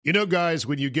You know, guys,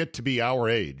 when you get to be our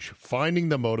age, finding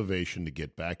the motivation to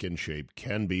get back in shape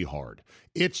can be hard.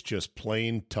 It's just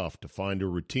plain tough to find a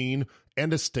routine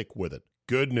and to stick with it.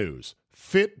 Good news.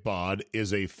 Fitbod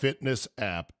is a fitness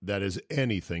app that is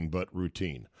anything but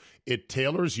routine. It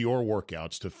tailors your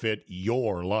workouts to fit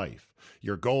your life,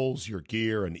 your goals, your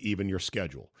gear, and even your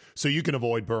schedule, so you can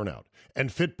avoid burnout. And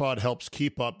Fitbod helps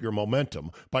keep up your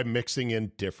momentum by mixing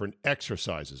in different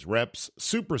exercises, reps,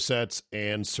 supersets,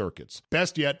 and circuits.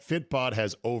 Best yet, Fitbod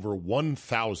has over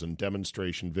 1,000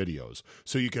 demonstration videos,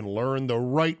 so you can learn the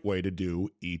right way to do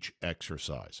each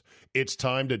exercise. It's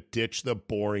time to ditch the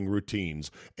boring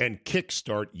routines and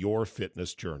kickstart your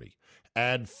fitness journey.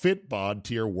 Add Fitbod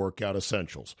to your workout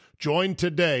essentials. Join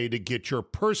today to get your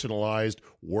personalized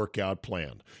workout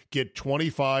plan. Get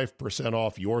 25%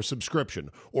 off your subscription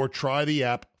or try the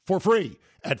app for free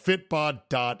at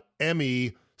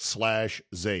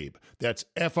fitbod.me/Zabe. That's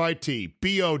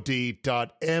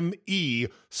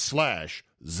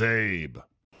fitbod.me/Zabe.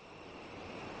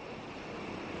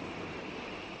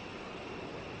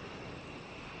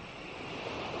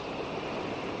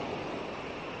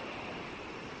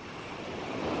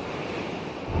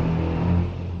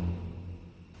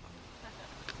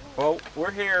 Well,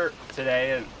 we're here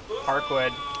today at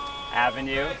Parkwood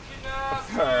Avenue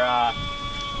for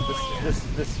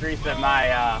the street that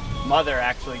my mother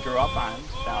actually grew up on,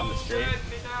 down the street.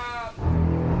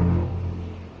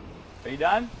 Are you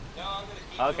done?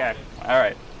 Okay, all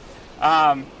right.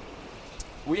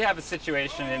 We have a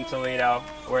situation in Toledo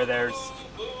where there's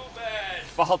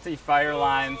faulty fire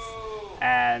lines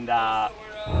and can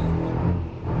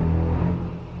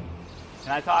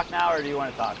I talk now or do you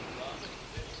want to talk?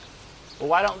 Well,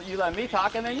 why don't you let me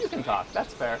talk and then you can talk?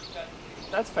 That's fair.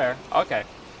 That's fair. Okay.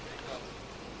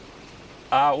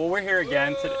 Well, we're here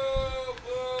again today.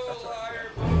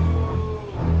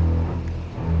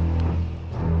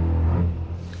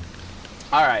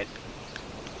 All right.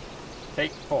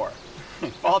 Take 4.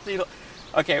 Faulty.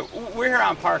 Okay, we're here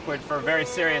on Parkwood for a very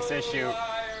serious issue.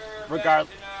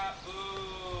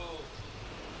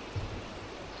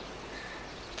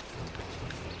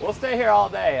 We'll stay here all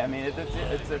day. I mean,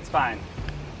 it's fine.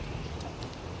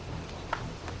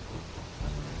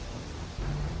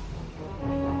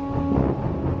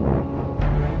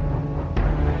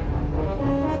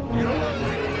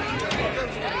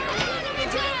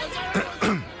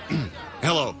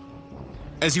 Hello.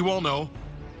 As you all know,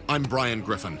 I'm Brian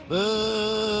Griffin.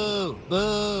 Boo!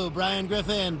 Boo! Brian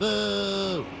Griffin!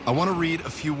 Boo! I want to read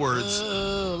a few words.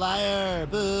 Boo! Liar!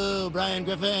 Boo! Brian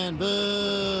Griffin!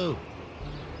 Boo!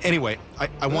 Anyway,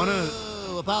 I want to...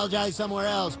 Boo! Apologize somewhere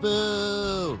else.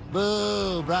 Boo!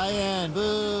 Boo! Brian!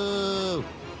 Boo!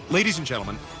 Ladies and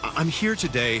gentlemen, I'm here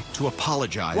today to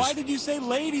apologize. Why did you say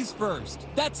ladies first?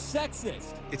 That's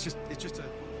sexist. It's just a...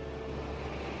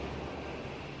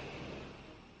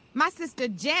 My sister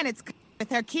Janet's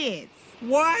with her kids.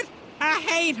 What? I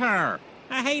hate her.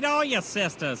 I hate all your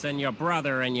sisters and your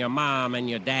brother and your mom and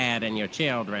your dad and your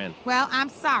children. Well, I'm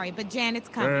sorry, but Janet's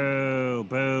coming. Boo,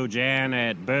 boo,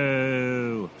 Janet,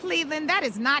 boo. Cleveland, that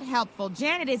is not helpful.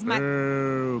 Janet is my...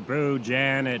 Boo, boo,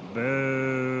 Janet,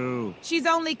 boo. She's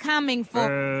only coming for...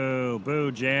 Boo,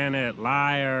 boo, Janet,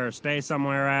 liar. Stay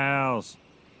somewhere else.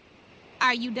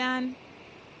 Are you done?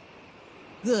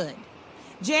 Good.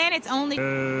 Janet's only...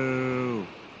 Boo.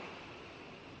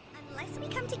 Unless we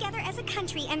come together as a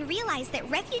country and realize that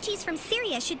refugees from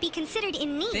Syria should be considered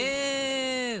in need...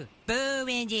 Boo! Boo,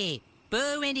 Wendy!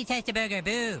 Boo, Wendy Testaburger,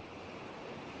 boo!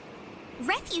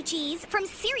 Refugees from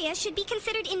Syria should be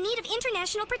considered in need of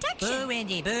international protection. Boo,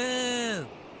 Wendy, boo!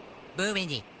 Boo,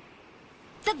 Wendy.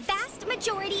 The vast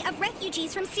majority of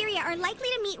refugees from Syria are likely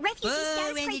to meet refugee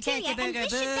status Wendy criteria, and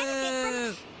this should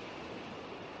benefit from...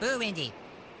 Boo, Wendy.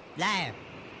 Liar.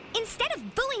 Instead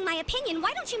of booing my opinion,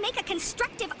 why don't you make a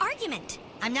constructive argument?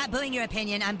 I'm not booing your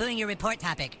opinion, I'm booing your report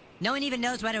topic. No one even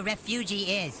knows what a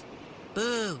refugee is.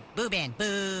 Boo. Boo, Ben.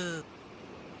 Boo.